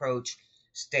approach.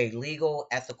 Stay legal,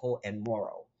 ethical, and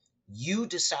moral. You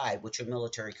decide what your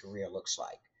military career looks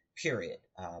like, period.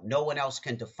 No one else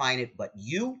can define it but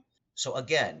you. So,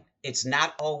 again, it's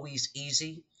not always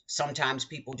easy. Sometimes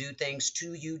people do things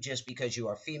to you just because you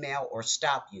are female or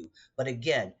stop you. But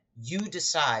again, you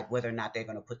decide whether or not they're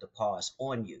going to put the pause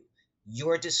on you.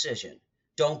 Your decision.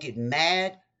 Don't get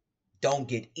mad. Don't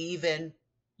get even.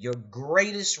 Your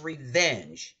greatest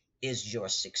revenge is your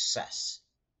success.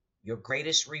 Your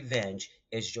greatest revenge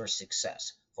is your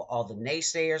success. For all the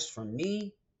naysayers, from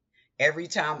me, every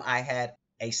time I had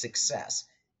a success,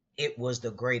 it was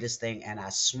the greatest thing, and I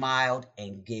smiled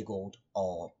and giggled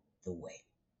all the way.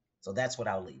 So that's what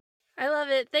I'll leave. I love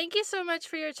it. Thank you so much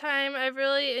for your time. I've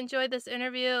really enjoyed this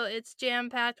interview. It's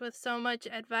jam-packed with so much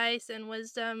advice and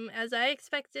wisdom as I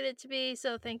expected it to be.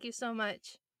 So thank you so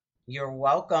much. You're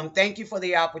welcome. Thank you for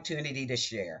the opportunity to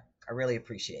share. I really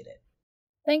appreciate it.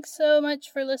 Thanks so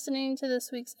much for listening to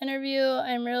this week's interview.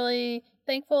 I'm really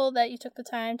thankful that you took the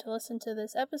time to listen to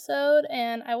this episode,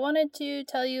 and I wanted to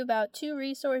tell you about 2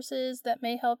 resources that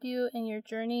may help you in your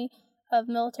journey of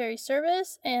military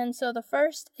service. And so the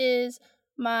first is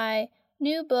my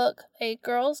new book, A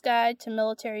Girl's Guide to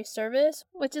Military Service,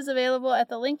 which is available at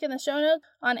the link in the show notes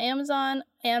on Amazon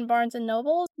and Barnes &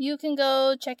 Noble. You can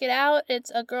go check it out.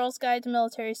 It's A Girl's Guide to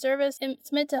Military Service.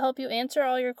 It's meant to help you answer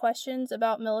all your questions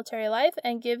about military life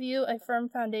and give you a firm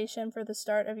foundation for the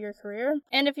start of your career.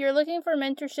 And if you're looking for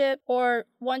mentorship or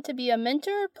want to be a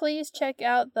mentor, please check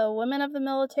out the Women of the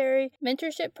Military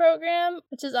Mentorship Program,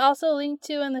 which is also linked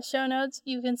to in the show notes.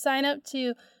 You can sign up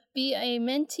to be a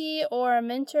mentee or a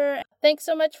mentor. Thanks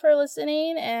so much for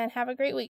listening and have a great week.